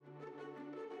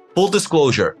Full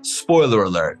disclosure, spoiler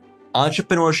alert,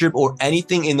 entrepreneurship or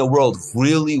anything in the world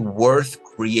really worth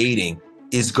creating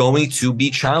is going to be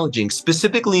challenging,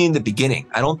 specifically in the beginning.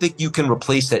 I don't think you can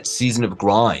replace that season of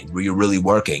grind where you're really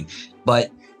working,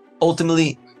 but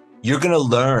ultimately you're going to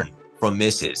learn from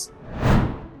misses.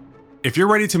 If you're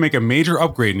ready to make a major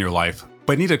upgrade in your life,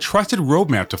 but need a trusted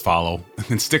roadmap to follow,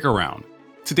 then stick around.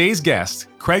 Today's guest,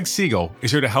 Craig Siegel,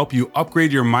 is here to help you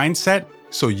upgrade your mindset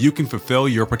so you can fulfill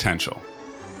your potential.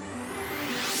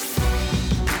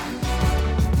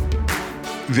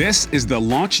 This is the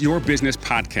Launch Your Business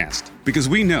podcast, because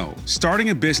we know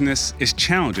starting a business is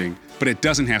challenging, but it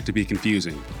doesn't have to be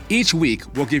confusing. Each week,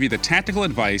 we'll give you the tactical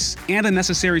advice and the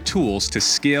necessary tools to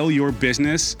scale your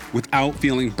business without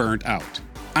feeling burnt out.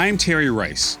 I'm Terry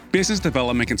Rice, business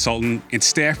development consultant and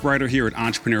staff writer here at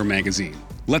Entrepreneur Magazine.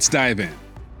 Let's dive in.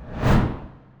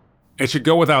 It should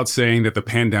go without saying that the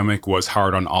pandemic was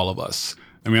hard on all of us.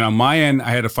 I mean, on my end, I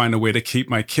had to find a way to keep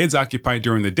my kids occupied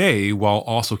during the day while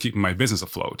also keeping my business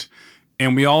afloat.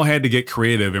 And we all had to get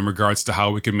creative in regards to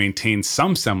how we could maintain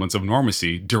some semblance of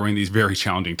normalcy during these very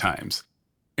challenging times.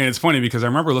 And it's funny because I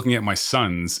remember looking at my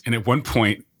sons, and at one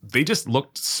point, they just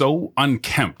looked so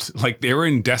unkempt, like they were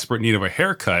in desperate need of a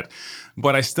haircut,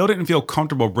 but I still didn't feel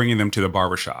comfortable bringing them to the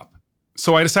barbershop.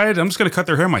 So I decided I'm just going to cut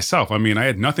their hair myself. I mean, I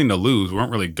had nothing to lose. We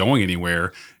weren't really going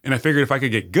anywhere. And I figured if I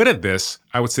could get good at this,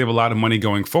 I would save a lot of money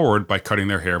going forward by cutting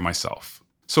their hair myself.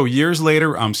 So years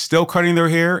later, I'm still cutting their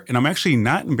hair, and I'm actually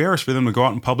not embarrassed for them to go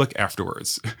out in public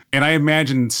afterwards. And I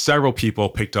imagine several people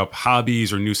picked up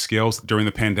hobbies or new skills during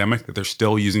the pandemic that they're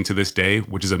still using to this day,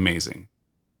 which is amazing.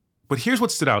 But here's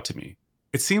what stood out to me.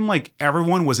 It seemed like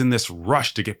everyone was in this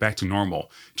rush to get back to normal,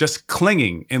 just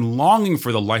clinging and longing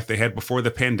for the life they had before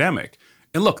the pandemic.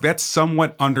 And look, that's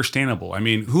somewhat understandable. I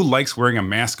mean, who likes wearing a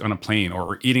mask on a plane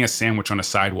or eating a sandwich on a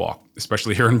sidewalk,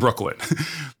 especially here in Brooklyn?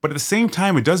 But at the same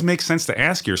time, it does make sense to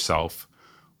ask yourself,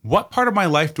 what part of my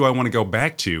life do I want to go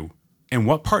back to? And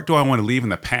what part do I want to leave in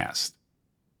the past?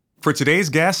 For today's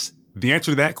guest, the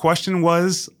answer to that question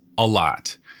was a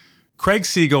lot. Craig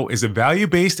Siegel is a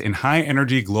value-based and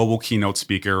high-energy global keynote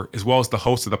speaker, as well as the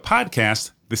host of the podcast,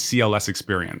 The CLS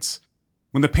Experience.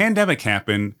 When the pandemic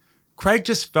happened, Craig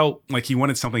just felt like he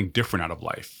wanted something different out of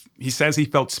life. He says he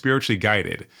felt spiritually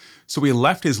guided. So he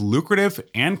left his lucrative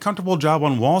and comfortable job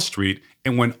on Wall Street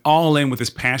and went all in with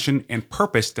his passion and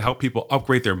purpose to help people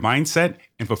upgrade their mindset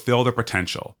and fulfill their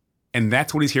potential. And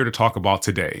that's what he's here to talk about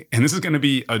today. And this is going to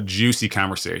be a juicy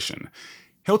conversation.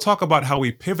 He'll talk about how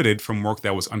he pivoted from work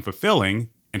that was unfulfilling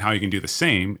and how you can do the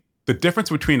same, the difference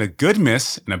between a good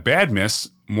miss and a bad miss,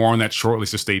 more on that shortly,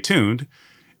 so stay tuned,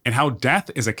 and how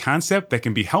death is a concept that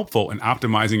can be helpful in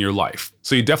optimizing your life.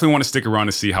 So you definitely want to stick around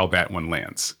to see how that one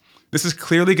lands. This is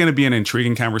clearly going to be an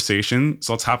intriguing conversation,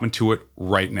 so let's hop into it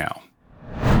right now.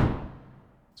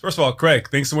 So first of all, Craig,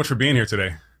 thanks so much for being here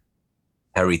today.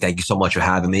 Harry, thank you so much for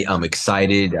having me. I'm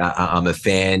excited. I'm a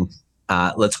fan.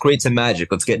 Let's create some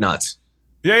magic. Let's get nuts.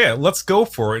 Yeah, let's go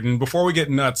for it. And before we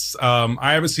get nuts,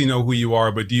 I obviously know who you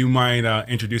are, but do you mind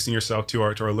introducing yourself to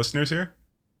our listeners here?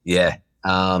 Yeah,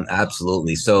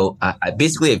 absolutely. So I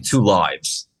basically have two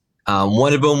lives.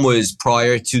 One of them was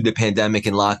prior to the pandemic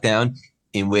and lockdown,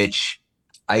 in which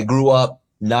I grew up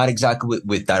not exactly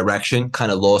with direction,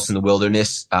 kind of lost in the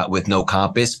wilderness with no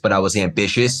compass, but I was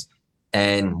ambitious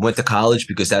and went to college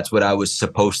because that's what I was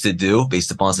supposed to do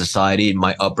based upon society and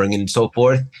my upbringing and so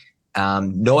forth.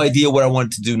 No idea what I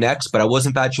wanted to do next, but I was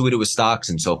infatuated with stocks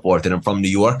and so forth. And I'm from New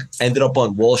York, ended up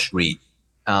on Wall Street,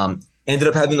 ended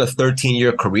up having a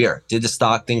 13-year career, did the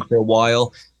stock thing for a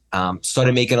while,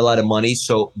 started making a lot of money.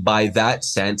 So by that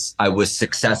sense, I was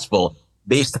successful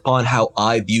based upon how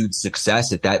I viewed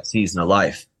success at that season of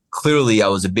life. Clearly, I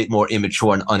was a bit more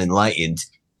immature and unenlightened.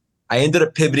 I ended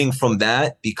up pivoting from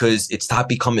that because it stopped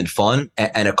becoming fun.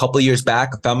 And a couple of years back,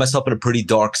 I found myself in a pretty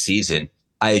dark season.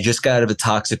 I had just got out of a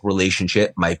toxic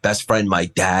relationship. My best friend, my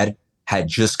dad, had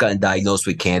just gotten diagnosed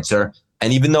with cancer.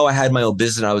 And even though I had my own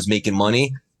business and I was making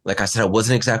money, like I said, I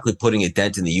wasn't exactly putting a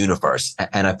dent in the universe.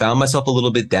 And I found myself a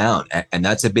little bit down. And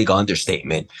that's a big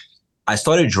understatement. I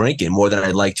started drinking more than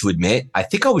I'd like to admit. I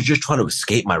think I was just trying to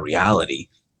escape my reality,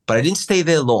 but I didn't stay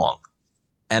there long.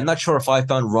 And I'm not sure if I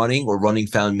found running or running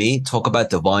found me. Talk about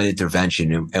divine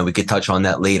intervention, and we could touch on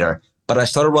that later. But I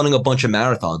started running a bunch of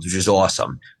marathons, which is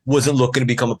awesome. Wasn't looking to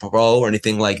become a pro or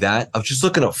anything like that. I was just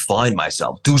looking to find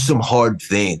myself, do some hard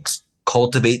things,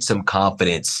 cultivate some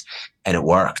confidence, and it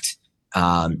worked.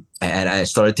 And I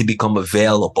started to become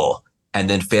available. And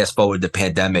then fast forward the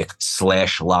pandemic /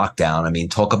 lockdown. I mean,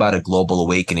 talk about a global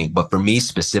awakening. But for me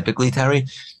specifically, Terry,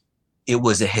 it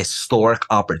was a historic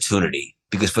opportunity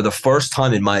because for the first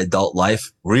time in my adult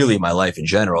life, really my life in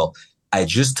general, I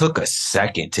just took a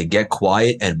second to get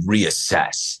quiet and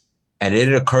reassess. And it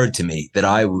had occurred to me that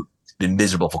I've been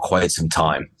miserable for quite some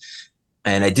time.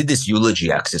 And I did this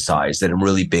eulogy exercise that I'm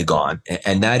really big on.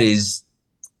 And that is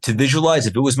to visualize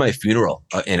if it was my funeral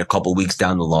in a couple weeks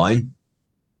down the line,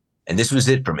 and this was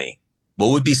it for me. What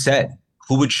would be said?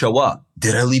 Who would show up?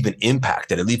 Did I leave an impact?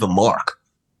 Did I leave a mark?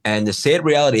 And the sad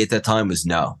reality at that time was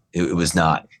no, it was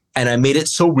not. And I made it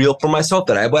so real for myself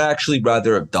that I would actually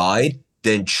rather have died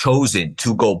than chosen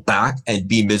to go back and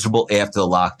be miserable after the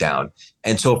lockdown.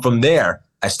 And so from there,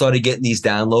 I started getting these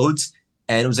downloads.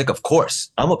 And it was like, of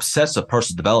course, I'm obsessed with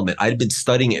personal development. I'd been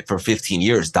studying it for 15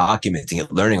 years, documenting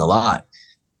it, learning a lot.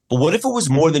 But what if it was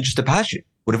more than just a passion?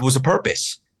 What if it was a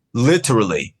purpose?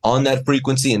 Literally on that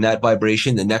frequency and that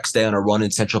vibration, the next day on a run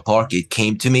in Central Park, it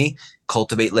came to me,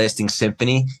 Cultivate Lasting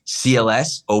Symphony,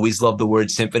 CLS. Always love the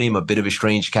word symphony. I'm a bit of a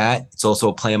strange cat. It's also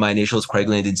a play on my initials,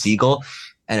 Craig Siegel.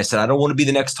 And I said, I don't want to be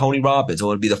the next Tony Robbins. I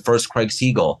want to be the first Craig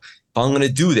Siegel. If I'm going to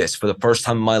do this for the first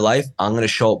time in my life, I'm going to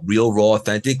show up real, raw,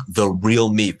 authentic, the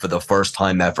real me for the first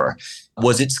time ever.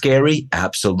 Was it scary?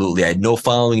 Absolutely. I had no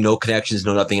following, no connections,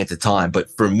 no nothing at the time. But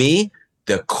for me,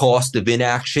 the cost of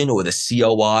inaction, or the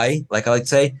COI, like I like to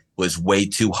say, was way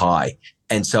too high.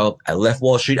 And so I left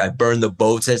Wall Street. I burned the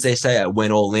boats, as they say. I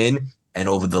went all in. And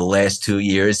over the last 2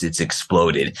 years, it's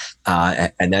exploded.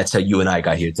 And that's how you and I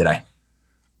got here today.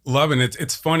 Love it.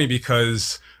 It's funny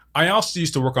because I also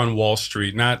used to work on Wall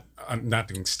Street, not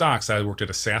doing stocks. I worked at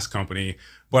a SaaS company,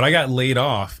 but I got laid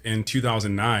off in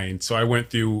 2009. So I went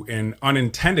through an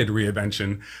unintended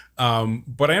reinvention.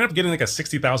 But I ended up getting like a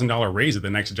 $60,000 raise at the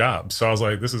next job. So I was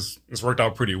like, this worked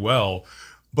out pretty well.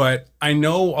 But I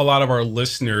know a lot of our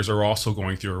listeners are also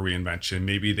going through a reinvention.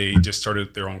 Maybe they just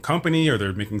started their own company or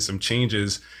they're making some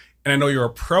changes. And I know you're a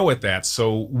pro at that.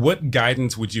 So what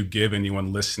guidance would you give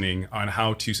anyone listening on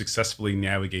how to successfully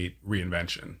navigate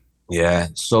reinvention? Yeah,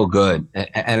 so good.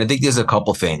 And I think there's a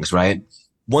couple things, right?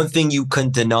 One thing you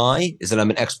couldn't deny is that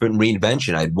I'm an expert in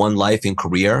reinvention. I had one life and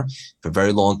career for a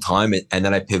very long time, and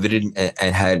then I pivoted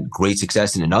and had great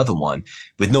success in another one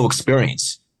with no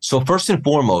experience. So first and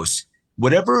foremost,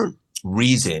 whatever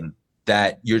reason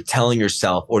that you're telling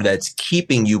yourself or that's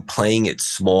keeping you playing it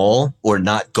small or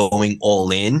not going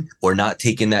all in or not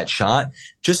taking that shot,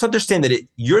 just understand that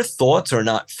your thoughts are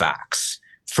not facts.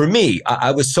 For me,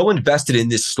 I was so invested in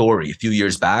this story a few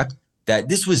years back that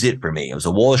this was it for me. I was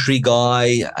a Wall Street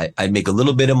guy. I'd make a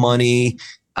little bit of money.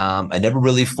 I never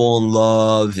really fall in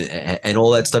love and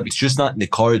all that stuff. It's just not in the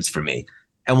cards for me.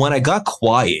 And when I got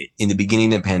quiet in the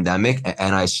beginning of the pandemic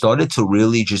and I started to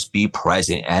really just be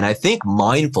present, and I think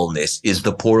mindfulness is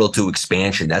the portal to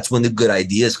expansion. That's when the good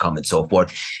ideas come and so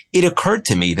forth. It occurred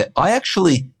to me that I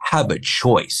actually have a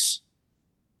choice.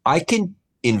 I can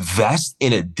invest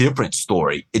in a different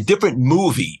story, a different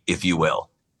movie, if you will.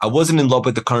 I wasn't in love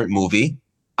with the current movie.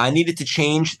 I needed to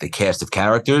change the cast of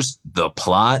characters, the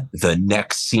plot, the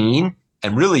next scene,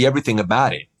 and really everything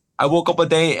about it. I woke up a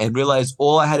day and realized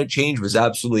all I had to change was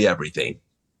absolutely everything.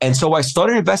 And so I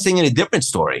started investing in a different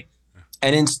story.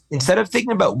 And instead of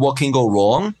thinking about what can go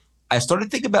wrong, I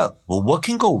started thinking about, well, what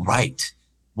can go right?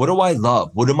 What do I love?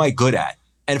 What am I good at?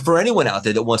 And for anyone out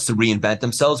there that wants to reinvent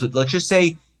themselves, but let's just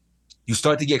say you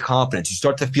start to get confidence, you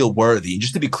start to feel worthy. And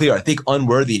just to be clear, I think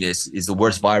unworthiness is the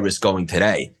worst virus going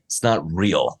today. It's not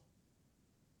real.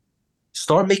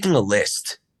 Start making a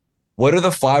list. What are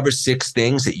the 5 or 6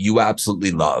 things that you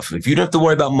absolutely love? If you don't have to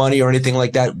worry about money or anything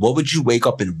like that, what would you wake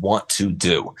up and want to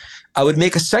do? I would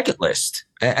make a second list.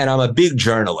 And I'm a big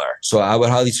journaler. So I would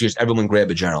highly suggest everyone grab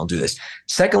a journal and do this.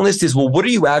 Second list is, well, what are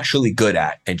you actually good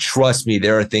at? And trust me,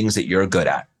 there are things that you're good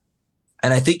at.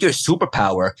 And I think your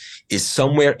superpower is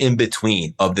somewhere in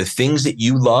between of the things that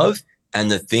you love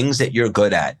and the things that you're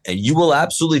good at. And you will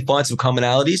absolutely find some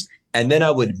commonalities. And then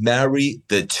I would marry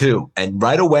the two. And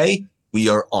right away, we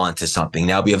are on to something.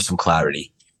 Now we have some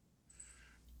clarity.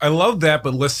 I love that,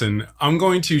 but listen, I'm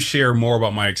going to share more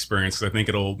about my experience because I think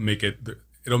it'll make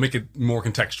it more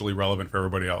contextually relevant for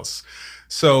everybody else.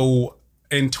 So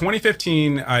in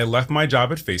 2015, I left my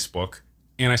job at Facebook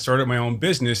and I started my own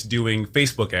business doing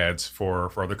Facebook ads for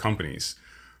other companies.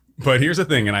 But here's the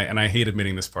thing, and I hate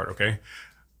admitting this part, okay?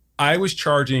 I was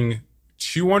charging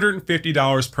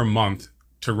 $250 per month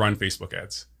to run Facebook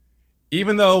ads.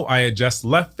 Even though I had just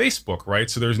left Facebook, right?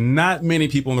 So there's not many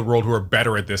people in the world who are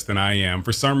better at this than I am.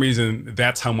 For some reason,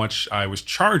 that's how much I was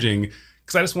charging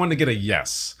because I just wanted to get a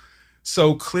yes.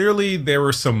 So clearly there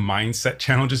were some mindset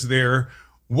challenges there.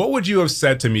 What would you have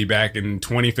said to me back in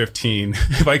 2015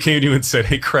 if I came to you and said,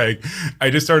 hey, Craig, I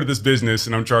just started this business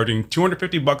and I'm charging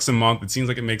 $250 a month. It seems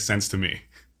like it makes sense to me.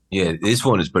 Yeah, this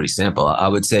one is pretty simple. I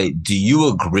would say, do you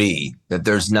agree that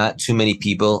there's not too many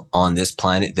people on this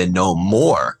planet that know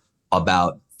more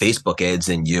about Facebook ads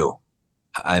than you?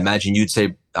 I imagine you'd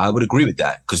say, I would agree with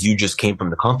that because you just came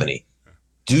from the company.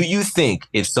 Do you think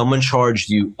if someone charged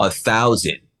you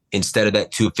 1,000 instead of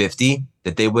that 250,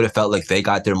 that they would have felt like they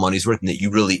got their money's worth and that you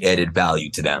really added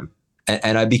value to them?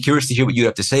 And I'd be curious to hear what you'd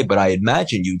have to say, but I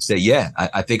imagine you'd say, yeah,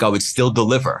 I think I would still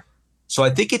deliver. So I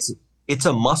think it's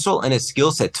a muscle and a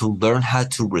skill set to learn how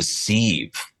to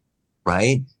receive,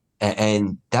 right?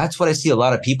 And that's what I see a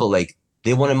lot of people like.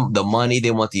 They want the money,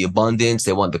 they want the abundance,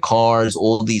 they want the cars,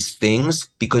 all these things,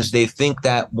 because they think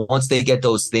that once they get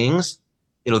those things,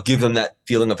 it'll give them that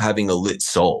feeling of having a lit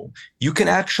soul. You can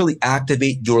actually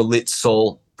activate your lit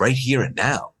soul right here and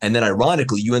now. And then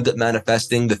ironically, you end up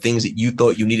manifesting the things that you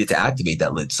thought you needed to activate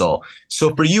that lit soul.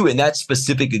 So for you in that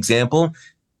specific example,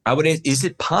 I would ask, is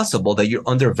it possible that you're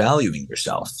undervaluing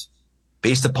yourself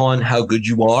based upon how good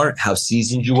you are, how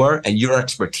seasoned you are, and your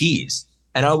expertise?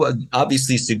 And I would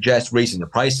obviously suggest raising the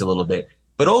price a little bit,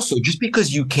 but also just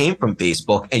because you came from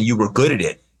Facebook and you were good at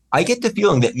it, I get the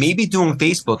feeling that maybe doing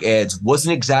Facebook ads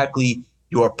wasn't exactly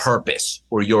your purpose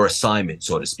or your assignment,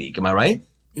 so to speak. Am I right?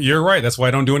 You're right. That's why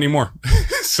I don't do anymore.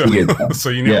 so, Yeah. so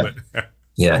you nailed it.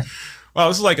 Yeah. Wow,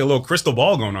 this is like a little crystal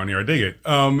ball going on here. I dig it.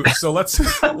 So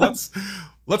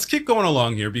let's keep going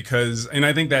along here because, and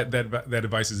I think that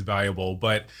advice is valuable.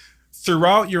 But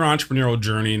throughout your entrepreneurial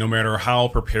journey, no matter how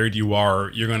prepared you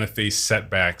are, you're going to face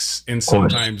setbacks, and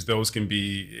sometimes those can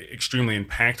be extremely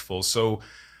impactful. So,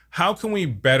 how can we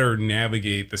better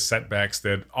navigate the setbacks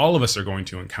that all of us are going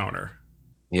to encounter?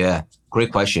 Yeah,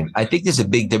 great question. I think there's a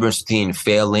big difference between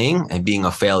failing and being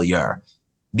a failure.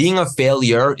 Being a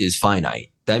failure is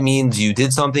finite. That means you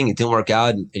did something, it didn't work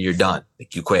out, and you're done.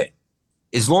 Like you quit.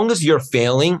 As long as you're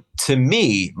failing, to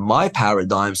me, my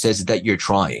paradigm says that you're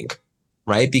trying,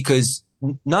 right? Because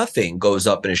nothing goes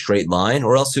up in a straight line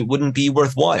or else it wouldn't be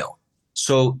worthwhile.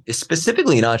 So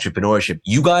specifically in entrepreneurship,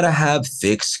 you got to have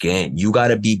thick skin. You got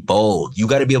to be bold. You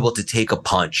got to be able to take a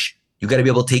punch. You got to be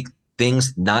able to take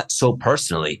things not so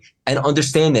personally and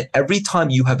understand that every time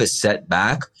you have a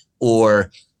setback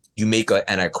or you make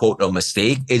and I quote, a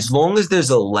mistake, as long as there's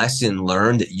a lesson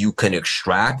learned that you can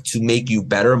extract to make you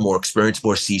better, more experienced,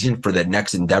 more seasoned for the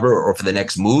next endeavor or for the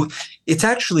next move, it's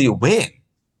actually a win,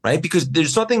 right? Because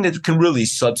there's nothing that can really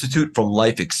substitute from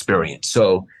life experience.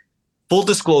 So full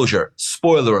disclosure,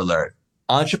 spoiler alert,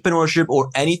 entrepreneurship or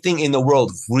anything in the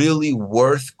world really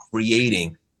worth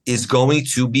creating is going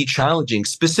to be challenging,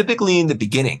 specifically in the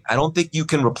beginning. I don't think you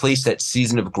can replace that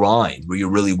season of grind where you're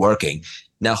really working.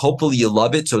 Now, hopefully you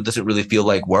love it so it doesn't really feel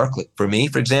like work, like for me,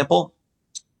 for example.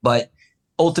 But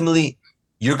ultimately,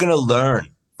 you're going to learn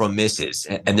from misses.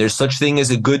 And there's such thing as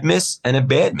a good miss and a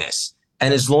bad miss.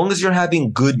 And as long as you're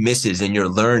having good misses and you're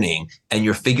learning and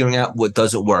you're figuring out what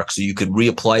doesn't work so you could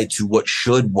reapply it to what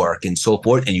should work and so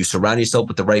forth, and you surround yourself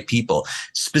with the right people,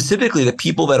 specifically the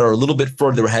people that are a little bit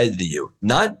further ahead than you,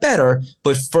 not better,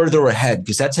 but further ahead,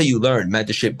 because that's how you learn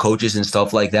mentorship, coaches and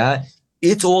stuff like that.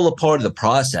 It's all a part of the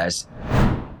process.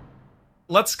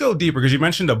 Let's go deeper because you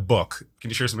mentioned a book. Can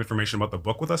you share some information about the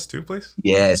book with us too, please?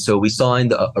 Yeah, so we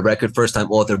signed a record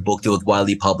first-time author book deal with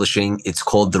Wiley Publishing. It's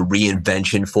called The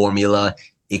Reinvention Formula.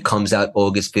 It comes out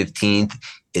August 15th.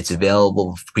 It's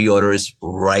available for pre-orders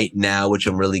right now, which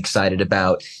I'm really excited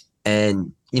about.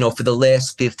 And, you know, for the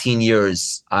last 15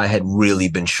 years, I had really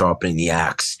been sharpening the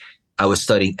axe. I was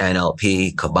studying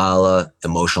NLP, Kabbalah,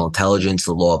 emotional intelligence,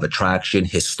 the law of attraction,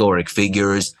 historic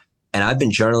figures, and I've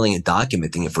been journaling and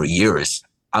documenting it for years.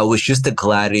 I was just a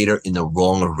gladiator in the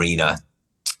wrong arena.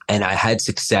 And I had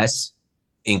success,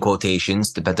 in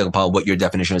quotations, depending upon what your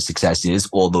definition of success is,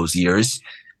 all those years.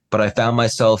 But I found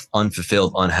myself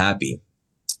unfulfilled, unhappy,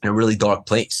 in a really dark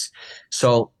place.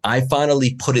 So I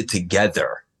finally put it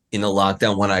together in the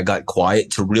lockdown when I got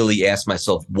quiet to really ask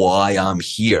myself why I'm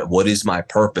here. What is my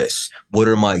purpose? What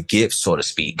are my gifts, so to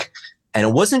speak? And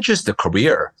it wasn't just a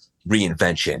career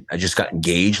reinvention. I just got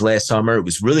engaged last summer. It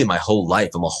was really my whole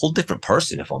life. I'm a whole different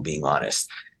person, if I'm being honest.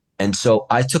 And so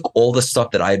I took all the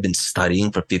stuff that I had been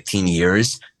studying for 15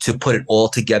 years to put it all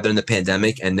together in the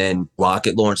pandemic and then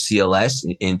rocket launch CLS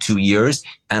in 2 years.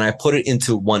 And I put it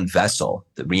into one vessel,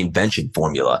 the Reinvention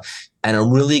Formula. And I'm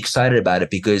really excited about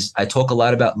it because I talk a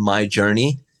lot about my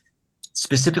journey,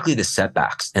 specifically the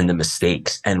setbacks and the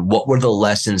mistakes and what were the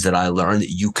lessons that I learned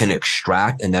that you can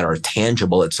extract and that are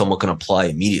tangible that someone can apply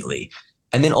immediately.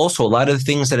 And then also a lot of the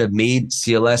things that have made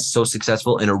CLS so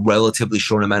successful in a relatively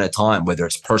short amount of time, whether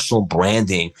it's personal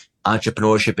branding,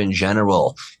 entrepreneurship in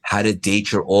general, how to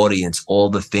date your audience, all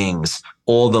the things,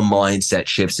 all the mindset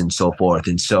shifts and so forth.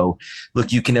 And so,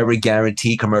 look, you can never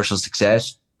guarantee commercial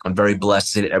success. I'm very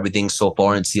blessed that everything so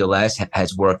far in CLS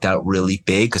has worked out really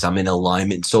big because I'm in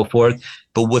alignment and so forth.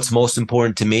 But what's most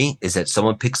important to me is that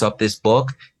someone picks up this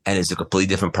book and is a completely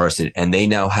different person. And they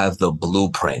now have the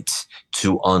blueprint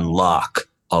to unlock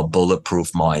a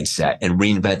bulletproof mindset and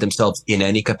reinvent themselves in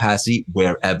any capacity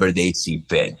wherever they see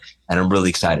fit. And I'm really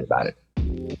excited about it.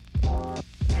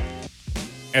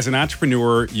 As an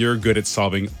entrepreneur, you're good at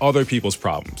solving other people's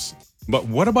problems. But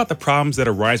what about the problems that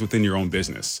arise within your own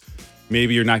business?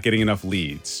 Maybe you're not getting enough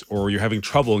leads, or you're having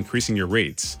trouble increasing your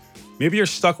rates. Maybe you're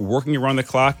stuck working around the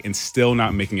clock and still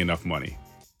not making enough money.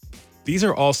 These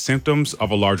are all symptoms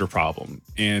of a larger problem.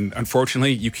 And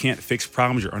unfortunately, you can't fix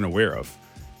problems you're unaware of.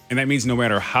 And that means no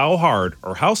matter how hard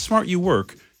or how smart you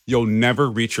work, you'll never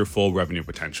reach your full revenue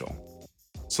potential.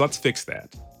 So let's fix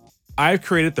that. I've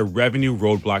created the Revenue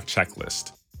Roadblock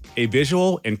Checklist, a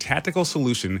visual and tactical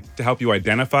solution to help you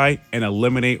identify and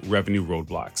eliminate revenue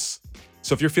roadblocks.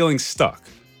 So if you're feeling stuck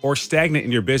or stagnant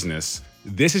in your business,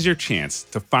 this is your chance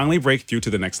to finally break through to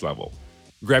the next level.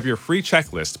 Grab your free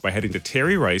checklist by heading to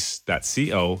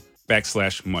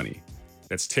terryrice.co/money.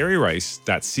 That's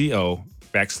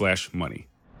terryrice.co/money.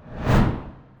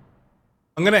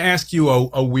 I'm going to ask you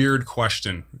a weird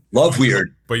question. Love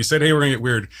weird. But you said, hey, we're going to get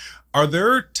weird. Are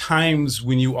there times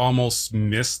when you almost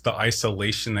miss the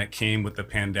isolation that came with the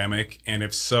pandemic? And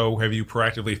if so, have you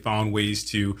proactively found ways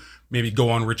to maybe go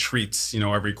on retreats,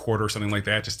 every quarter or something like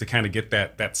that, just to kind of get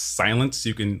that silence so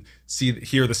you can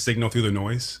hear the signal through the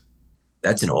noise?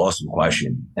 That's an awesome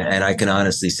question. And I can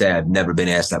honestly say I've never been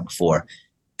asked that before.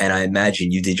 And I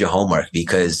imagine you did your homework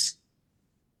because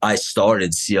I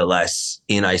started CLS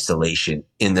in isolation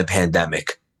in the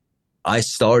pandemic. I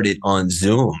started on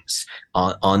Zooms,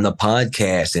 on the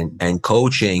podcast and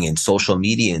coaching and social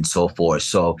media and so forth.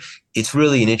 So it's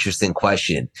really an interesting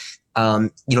question.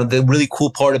 The really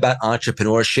cool part about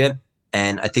entrepreneurship,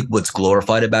 and I think what's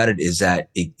glorified about it, is that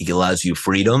it allows you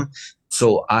freedom.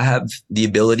 So I have the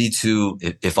ability to,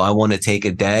 if I want to take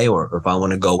a day or if I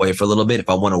want to go away for a little bit, if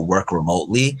I want to work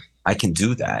remotely, I can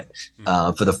do that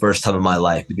for the first time in my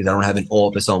life because I don't have an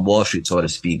office on Wall Street, so to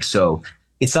speak. So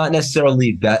it's not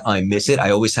necessarily that I miss it.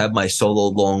 I always have my solo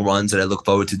long runs that I look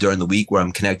forward to during the week where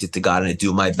I'm connected to God and I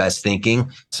do my best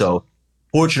thinking. So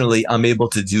fortunately, I'm able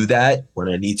to do that when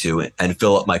I need to and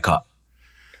fill up my cup.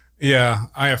 Yeah,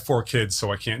 I have 4 kids,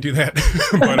 so I can't do that.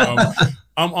 But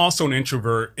I'm also an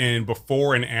introvert, and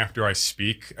before and after I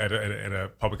speak at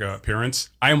a public appearance,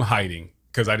 I am hiding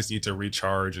because I just need to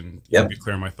recharge and be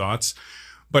clear in my thoughts.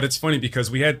 But it's funny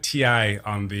because we had T.I.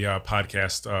 on the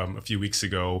podcast a few weeks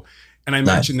ago, and I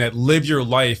mentioned that Live Your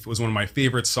Life was one of my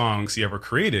favorite songs he ever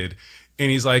created.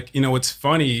 And he's like, it's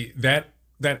funny that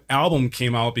album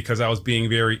came out because I was being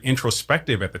very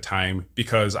introspective at the time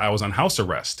because I was on house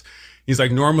arrest. He's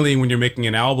like, normally when you're making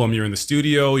an album, you're in the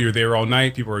studio, you're there all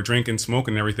night, people are drinking,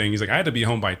 smoking and everything. He's like, I had to be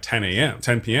home by 10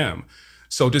 p.m.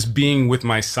 So just being with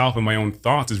myself and my own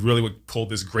thoughts is really what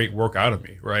pulled this great work out of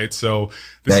me, right? So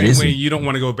the same way you don't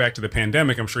want to go back to the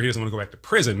pandemic, I'm sure he doesn't want to go back to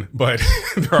prison, but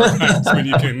there are times when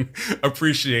you can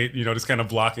appreciate, just kind of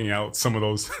blocking out some of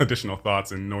those additional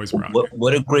thoughts and noise around you.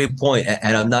 What a great point.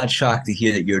 And I'm not shocked to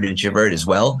hear that you're an introvert as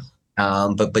well.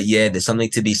 But yeah, there's something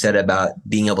to be said about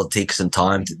being able to take some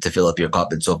time to fill up your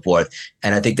cup and so forth.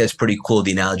 And I think that's pretty cool.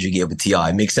 The analogy you gave with T.I.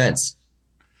 It makes sense.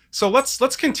 So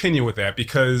let's continue with that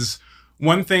because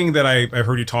one thing that I've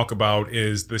heard you talk about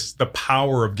is the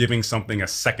power of giving something a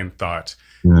second thought.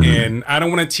 Mm-hmm. And I don't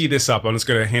want to tee this up. I'm just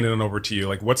going to hand it on over to you.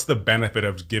 Like, what's the benefit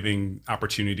of giving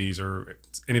opportunities or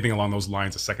anything along those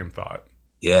lines a second thought?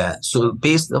 Yeah. So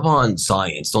based upon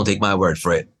science, don't take my word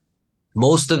for it,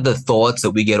 most of the thoughts that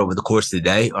we get over the course of the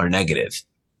day are negative.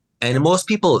 And most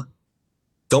people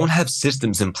don't have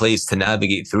systems in place to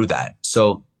navigate through that.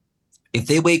 So if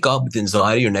they wake up with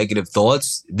anxiety or negative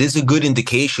thoughts, this is a good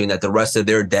indication that the rest of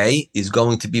their day is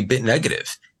going to be a bit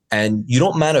negative. And you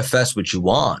don't manifest what you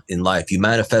want in life. You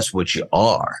manifest what you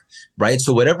are, right?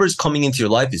 So whatever is coming into your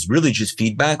life is really just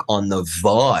feedback on the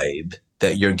vibe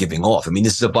that you're giving off. I mean,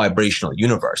 this is a vibrational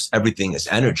universe. Everything is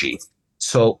energy.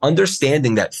 So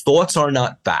understanding that thoughts are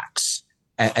not facts.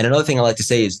 And another thing I like to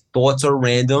say is thoughts are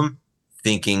random,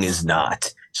 thinking is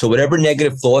not. So whatever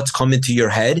negative thoughts come into your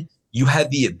head, you have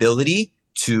the ability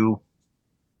to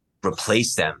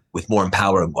replace them with more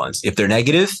empowering ones. If they're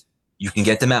negative, you can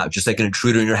get them out, just like an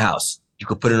intruder in your house. You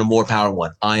could put in a more powerful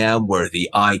one. I am worthy.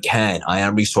 I can. I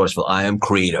am resourceful. I am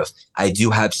creative. I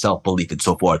do have self-belief and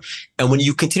so forth. And when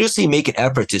you continuously make an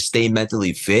effort to stay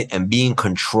mentally fit and be in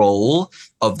control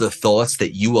of the thoughts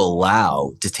that you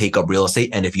allow to take up real estate,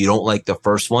 and if you don't like the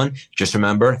first one, just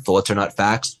remember, thoughts are not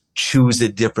facts. Choose a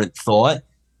different thought.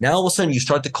 Now all of a sudden you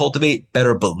start to cultivate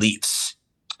better beliefs.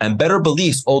 And better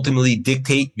beliefs ultimately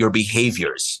dictate your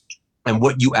behaviors and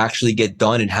what you actually get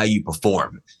done and how you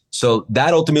perform. So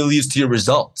that ultimately leads to your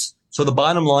results. So the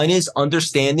bottom line is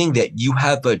understanding that you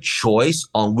have a choice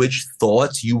on which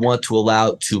thoughts you want to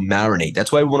allow to marinate.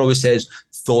 That's why everyone always says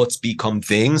thoughts become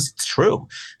things. It's true.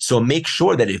 So make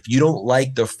sure that if you don't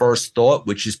like the first thought,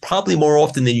 which is probably more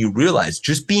often than you realize,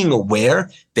 just being aware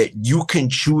that you can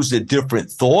choose a different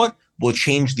thought will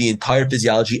change the entire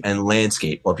physiology and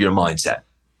landscape of your mindset.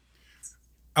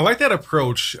 I like that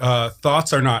approach.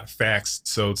 Thoughts are not facts.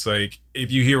 So it's like,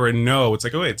 if you hear a no, it's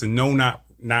like, oh, it's a no,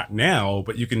 not now,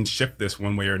 but you can shift this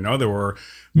one way or another, or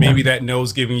maybe that no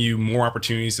is giving you more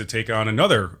opportunities to take on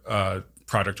another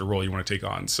project or role you want to take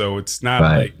on. So it's not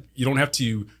like you don't have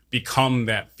to become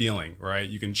that feeling, right?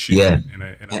 You can choose it in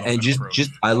and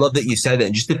just I love that you said that.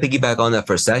 And just to piggyback on that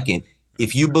for a second,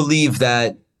 if you believe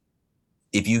that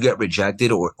if you get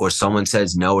rejected or someone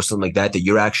says no or something like that, that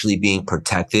you're actually being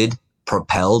protected,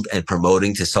 propelled, and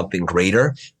promoting to something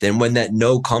greater, then when that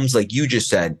no comes, like you just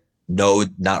said, no,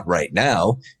 not right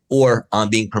now, or I'm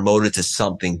being promoted to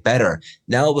something better.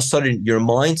 Now, all of a sudden, your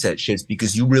mindset shifts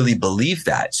because you really believe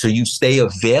that. So you stay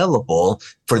available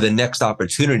for the next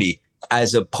opportunity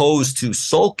as opposed to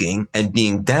sulking and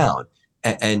being down.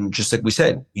 And just like we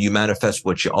said, you manifest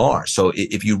what you are. So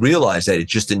if you realize that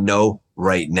it's just a no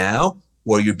right now,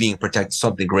 or you're being protected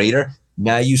something greater,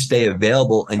 now you stay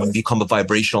available and you become a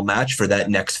vibrational match for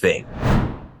that next thing.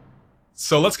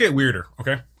 So let's get weirder,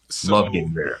 okay? So, love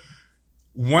getting weirder.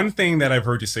 One thing that I've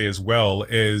heard you say as well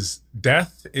is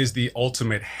death is the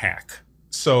ultimate hack.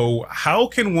 So how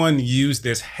can one use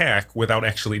this hack without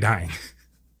actually dying?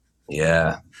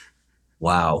 Yeah.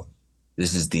 Wow.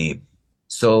 This is deep.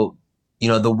 So,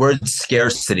 the word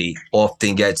scarcity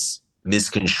often gets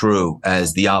misconstrued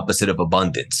as the opposite of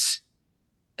abundance.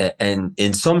 And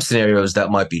in some scenarios, that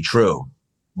might be true.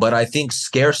 But I think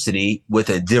scarcity with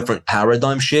a different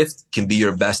paradigm shift can be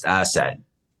your best asset,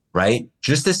 right?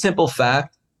 Just the simple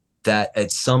fact that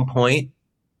at some point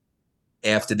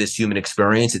after this human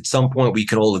experience, at some point we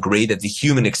can all agree that the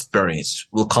human experience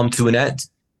will come to an end.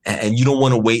 And you don't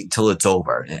want to wait until it's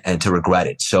over and to regret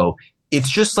it. So it's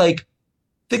just like,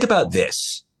 think about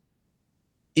this.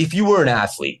 If you were an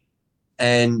athlete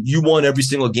and you won every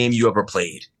single game you ever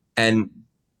played and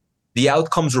the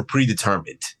outcomes were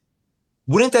predetermined,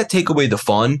 wouldn't that take away the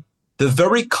fun? The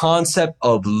very concept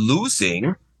of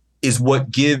losing is what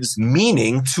gives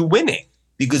meaning to winning,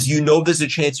 because there's a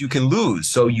chance you can lose.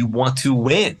 So you want to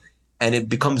win and it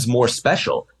becomes more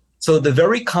special. So the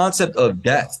very concept of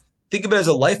death, think of it as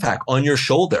a life hack on your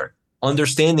shoulder,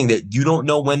 understanding that you don't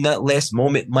know when that last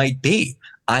moment might be.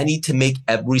 I need to make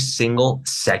every single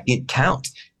second count,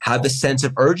 have a sense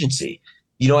of urgency.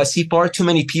 I see far too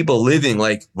many people living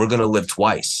like we're going to live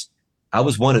twice. I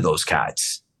was one of those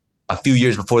cats a few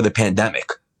years before the pandemic.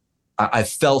 I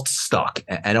felt stuck.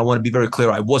 And I want to be very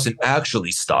clear. I wasn't actually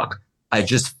stuck. I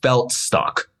just felt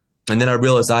stuck. And then I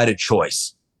realized I had a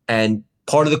choice. And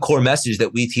part of the core message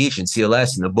that we teach in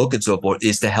CLS and the book and so forth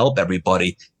is to help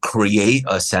everybody create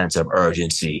a sense of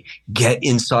urgency, get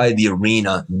inside the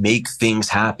arena, make things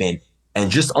happen,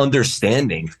 and just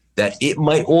understanding that it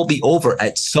might all be over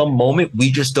at some moment. We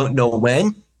just don't know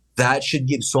when. That should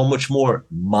give so much more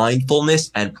mindfulness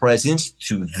and presence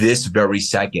to this very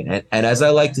second. And as I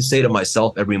like to say to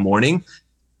myself every morning,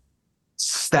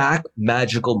 stack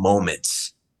magical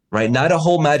moments, right? Not a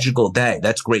whole magical day.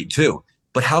 That's great too.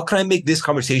 But how can I make this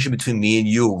conversation between me and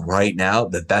you right now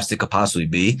the best it could possibly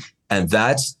be? And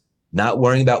that's not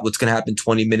worrying about what's going to happen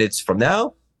 20 minutes from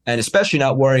now. And especially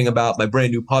not worrying about my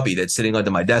brand new puppy that's sitting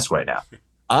under my desk right now.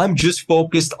 I'm just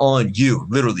focused on you,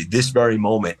 literally this very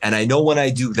moment. And I know when I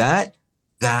do that,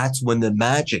 that's when the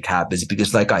magic happens.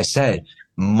 Because like I said,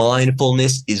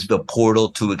 mindfulness is the portal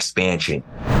to expansion.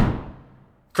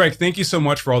 Craig, thank you so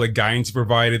much for all the guidance you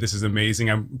provided. This is amazing.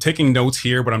 I'm taking notes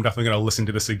here, but I'm definitely going to listen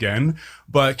to this again.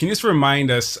 But can you just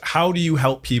remind us, how do you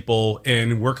help people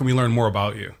and where can we learn more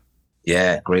about you?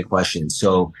 Yeah, great question.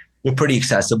 So we're pretty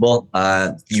accessible.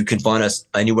 You can find us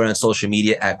anywhere on social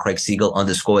media at Craig Siegel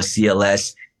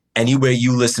 _CLS. Anywhere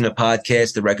you listen to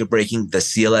podcasts, the record breaking, the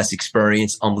CLS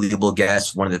Experience, unbelievable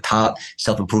guests, one of the top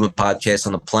self-improvement podcasts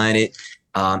on the planet.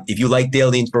 If you like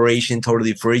daily inspiration,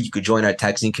 totally free, you could join our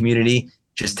texting community.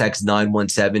 Just text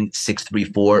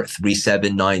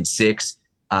 917-634-3796.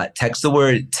 Text the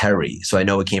word Terry, so I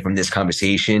know it came from this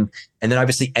conversation. And then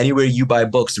obviously anywhere you buy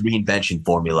books, the Reinvention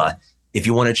Formula. If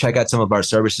you want to check out some of our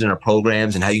services and our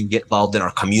programs and how you can get involved in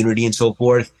our community and so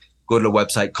forth, go to the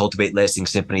website,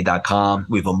 cultivatelastingsymphony.com.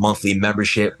 We have a monthly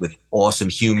membership with awesome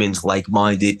humans,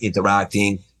 like-minded,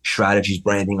 interacting, strategies,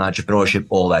 branding, entrepreneurship,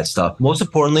 all that stuff. Most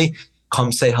importantly,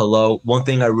 come say hello. One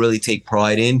thing I really take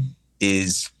pride in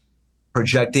is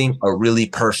projecting a really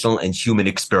personal and human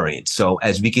experience. So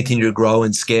as we continue to grow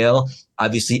and scale,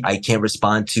 obviously I can't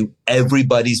respond to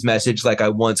everybody's message like I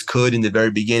once could in the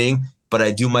very beginning, but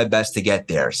I do my best to get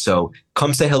there. So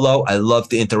come say hello. I love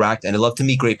to interact and I love to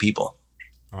meet great people.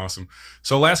 Awesome.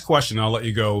 So last question, I'll let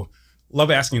you go.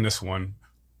 Love asking this one.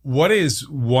 What is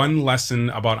one lesson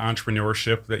about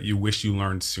entrepreneurship that you wish you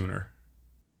learned sooner?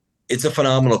 It's a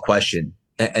phenomenal question.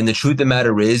 And the truth of the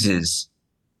matter is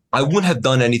I wouldn't have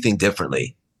done anything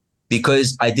differently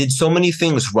because I did so many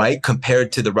things right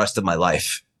compared to the rest of my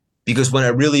life. Because when I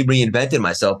really reinvented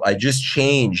myself, I just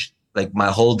changed like my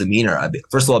whole demeanor.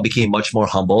 First of all, I became much more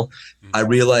humble. I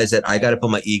realized that I got to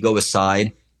put my ego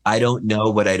aside. I don't know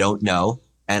what I don't know.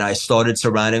 And I started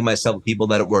surrounding myself with people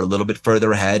that were a little bit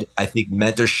further ahead. I think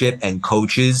mentorship and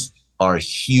coaches are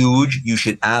huge. You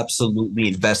should absolutely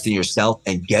invest in yourself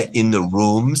and get in the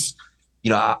rooms.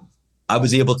 I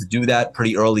was able to do that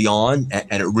pretty early on,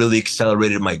 and it really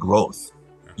accelerated my growth.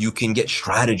 You can get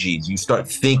strategies. You start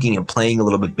thinking and playing a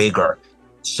little bit bigger.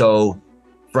 So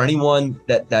for anyone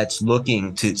that's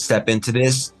looking to step into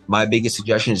this, my biggest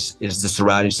suggestion is to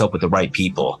surround yourself with the right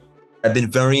people. I've been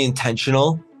very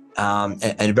intentional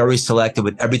and very selective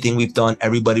with everything we've done,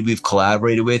 everybody we've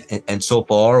collaborated with. And so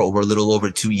far, over a little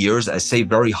over 2 years, I say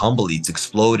very humbly, it's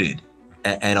exploded.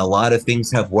 And a lot of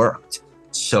things have worked.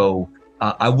 So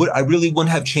I really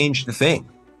wouldn't have changed the thing.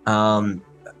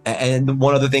 And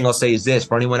one other thing I'll say is this,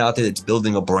 for anyone out there that's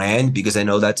building a brand, because I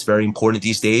know that's very important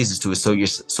these days, is to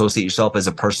associate yourself as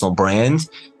a personal brand,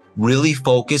 really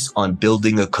focus on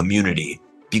building a community.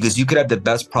 Because you could have the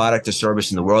best product or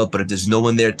service in the world, but if there's no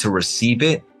one there to receive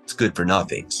it, it's good for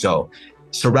nothing. So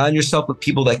surround yourself with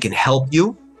people that can help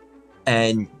you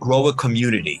and grow a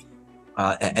community.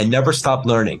 And never stop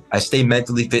learning. I stay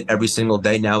mentally fit every single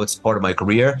day. Now it's part of my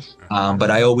career,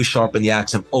 but I always sharpen the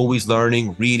axe. I'm always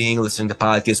learning, reading, listening to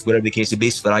podcasts, whatever the case may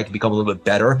be, so that I can become a little bit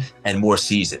better and more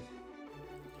seasoned.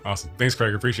 Awesome. Thanks,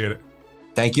 Craig. Appreciate it.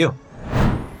 Thank you.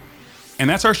 And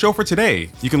that's our show for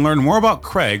today. You can learn more about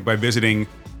Craig by visiting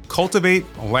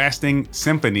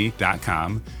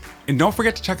cultivatelastingsymphony.com. And don't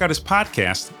forget to check out his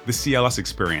podcast, The CLS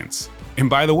Experience. And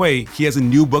by the way, he has a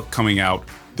new book coming out,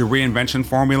 The Reinvention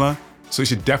Formula. So you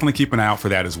should definitely keep an eye out for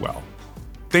that as well.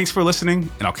 Thanks for listening,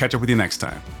 and I'll catch up with you next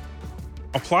time.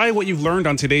 Apply what you've learned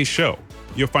on today's show.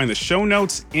 You'll find the show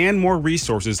notes and more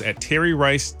resources at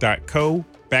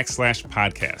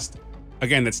terryrice.co/podcast.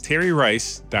 Again, that's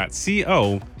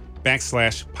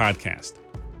terryrice.co/podcast.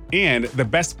 And the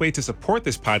best way to support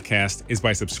this podcast is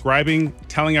by subscribing,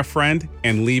 telling a friend,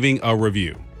 and leaving a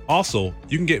review. Also,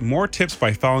 you can get more tips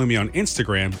by following me on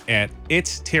Instagram at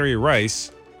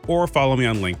 @itsterryrice or follow me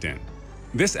on LinkedIn.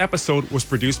 This episode was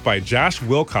produced by Josh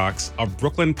Wilcox of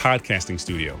Brooklyn Podcasting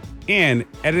Studio and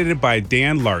edited by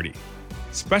Dan Lardy.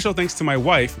 Special thanks to my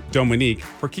wife, Dominique,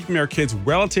 for keeping our kids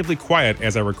relatively quiet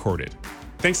as I recorded.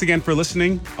 Thanks again for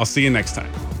listening. I'll see you next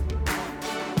time.